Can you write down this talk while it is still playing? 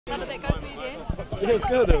How did that go for you, Dan? Yeah, it was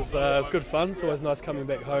good. It was good fun. It's always nice coming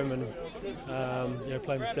back home and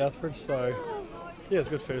playing with Southbridge. So yeah, it was a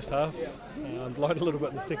good first half. Blind a little bit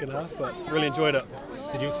in the second half, but really enjoyed it.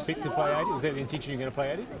 Did you expect to play 80? Was that the intention you were going to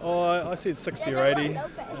play 80? Oh, I said 60 or 80.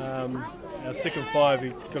 Our second five, he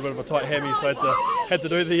got a bit of a tight hammy, so I had to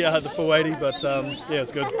do the full 80. But yeah,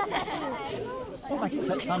 it's good. What makes it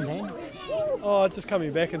such fun, Dan? Oh, just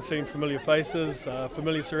coming back and seeing familiar faces,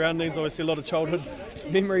 familiar surroundings. Obviously, a lot of childhood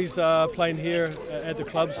memories playing here at the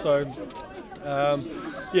club. So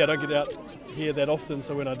yeah, I don't get out here that often.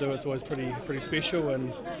 So when I do, it's always pretty special.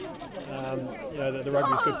 And the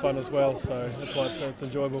rugby's good fun as well. So that's why it's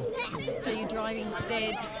enjoyable. So you're driving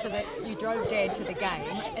you drove Dad to the game.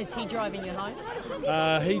 Is he driving you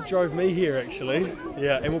home? He drove me here actually.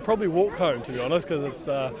 Yeah, and we'll probably walk home, to be honest, because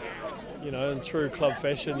it's. In true club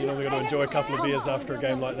fashion, we're going to enjoy a couple of beers after a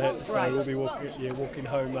game like that. So right. We'll be walking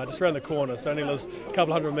home just around the corner. So it only lives a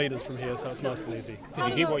couple hundred metres from here, so it's nice and easy. Did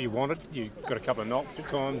you get what you wanted? You got a couple of knocks at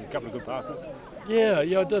times, a couple of good passes? Yeah,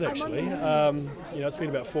 I did actually. It's been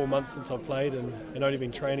about 4 months since I've played and only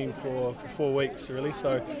been training for 4 weeks really.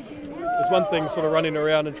 So there's one thing sort of running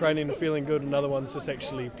around and training and feeling good, another one's just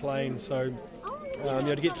actually playing. So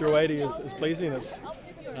to get through 80 is pleasing. It's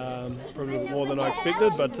probably a bit more than I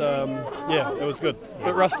expected, but yeah, it was good. A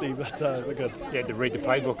bit rusty, but good. You had to read the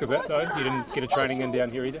playbook a bit though? You didn't get a training in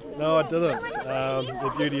down here either? No, I didn't.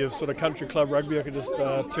 The beauty of sort of country club rugby, I could just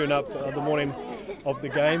turn up the morning of the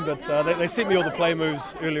game, but they sent me all the play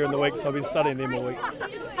moves earlier in the week, so I've been studying them all week.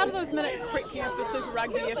 How do those minutes prep you for Super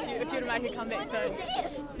Rugby if you were to make a comeback soon?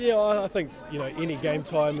 Yeah, I think any game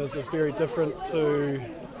time is very different to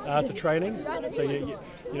training. So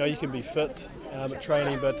you can be fit at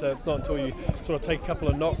training, but it's not until you sort of take a couple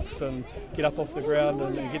of knocks and get up off the ground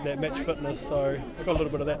and get that match fitness. So I got a little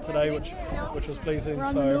bit of that today, which was pleasing.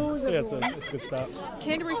 So yeah, it's a good start.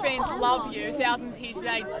 Canterbury fans love you, thousands here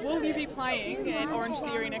today. Will you be playing at Orange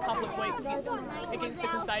Theory in a couple of weeks against the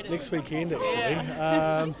Crusaders? Next weekend,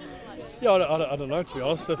 actually. Yeah, I don't know, to be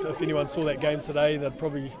honest. If anyone saw that game today, they'd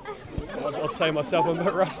probably, I'd say myself, I'm a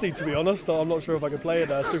bit rusty, to be honest. I'm not sure if I could play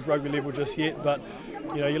at Super Rugby level just yet, but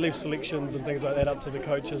you leave selections and things like that up to the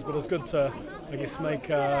coaches. But it's good to, I guess, make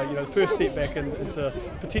the first step back into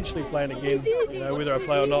potentially playing again. Whether I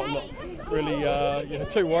play or not, I'm not really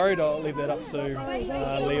too worried. I'll leave that up to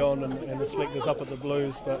Leon and the selectors up at the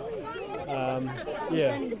Blues. But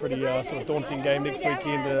yeah, pretty sort of daunting game next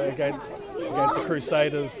weekend against the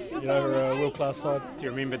Crusaders. Who are a world-class side. Do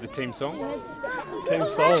you remember the team song? Team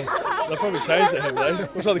song? They've probably changed it, have they?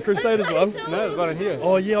 What's like the Crusaders one? No, there's one in here.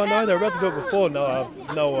 Oh yeah, I know. They were about to do it before. No, I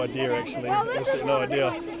have no idea actually. Absolutely no idea.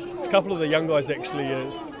 A couple of the young guys actually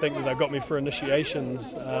think that they got me for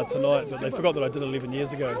initiations tonight, but they forgot that I did 11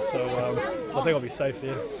 years ago. So I think I'll be safe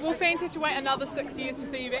there. Will fans have to wait another 6 years to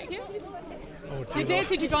see you back here? Oh, Your dad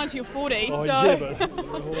said you're going to your 40s, oh, so... yeah, but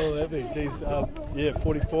what will that be? Geez, yeah,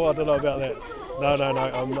 44, I don't know about that. No,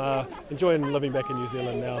 I'm enjoying living back in New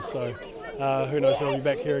Zealand now, so who knows when I'll be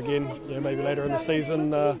back here again, maybe later in the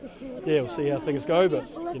season. Yeah, we'll see how things go, but,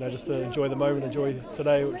 just to enjoy the moment, enjoy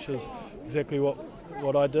today, which is exactly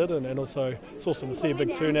what I did, and also it's awesome to see a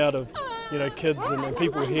big turnout of, kids and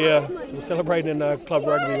people here, so we're celebrating club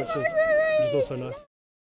rugby, which is also nice.